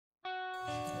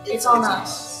It's on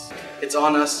us. It's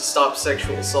on us to stop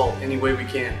sexual assault any way we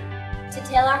can. To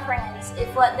tell our friends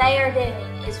if what they are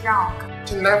doing is wrong.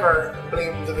 To never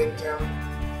blame the victim.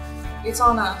 It's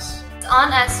on us. It's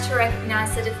on us to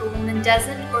recognize that if a woman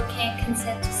doesn't or can't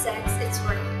consent to sex, it's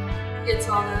rude. It's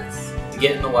on us. To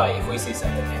get in the way if we see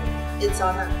something happening. It's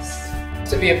on us.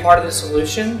 To be a part of the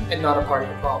solution and not a part of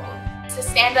the problem. To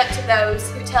stand up to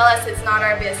those who tell us it's not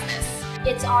our business.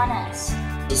 It's on us.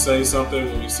 To say something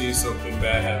when we see something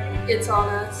bad happening. It's on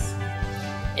us.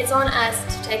 It's on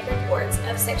us to take reports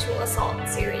of sexual assault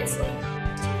seriously.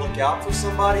 To look out for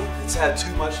somebody that's had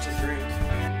too much to drink.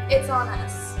 It's on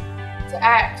us to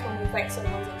act when we think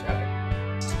someone's in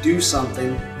trouble. To do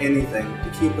something, anything, to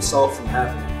keep assault from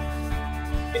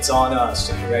happening. It's on us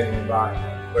to create an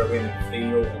environment where women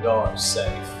feel and are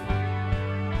safe.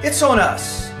 It's on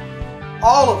us,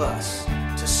 all of us,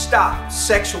 to stop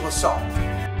sexual assault.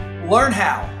 Learn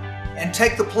how and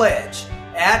take the pledge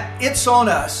at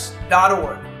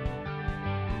itsonus.org.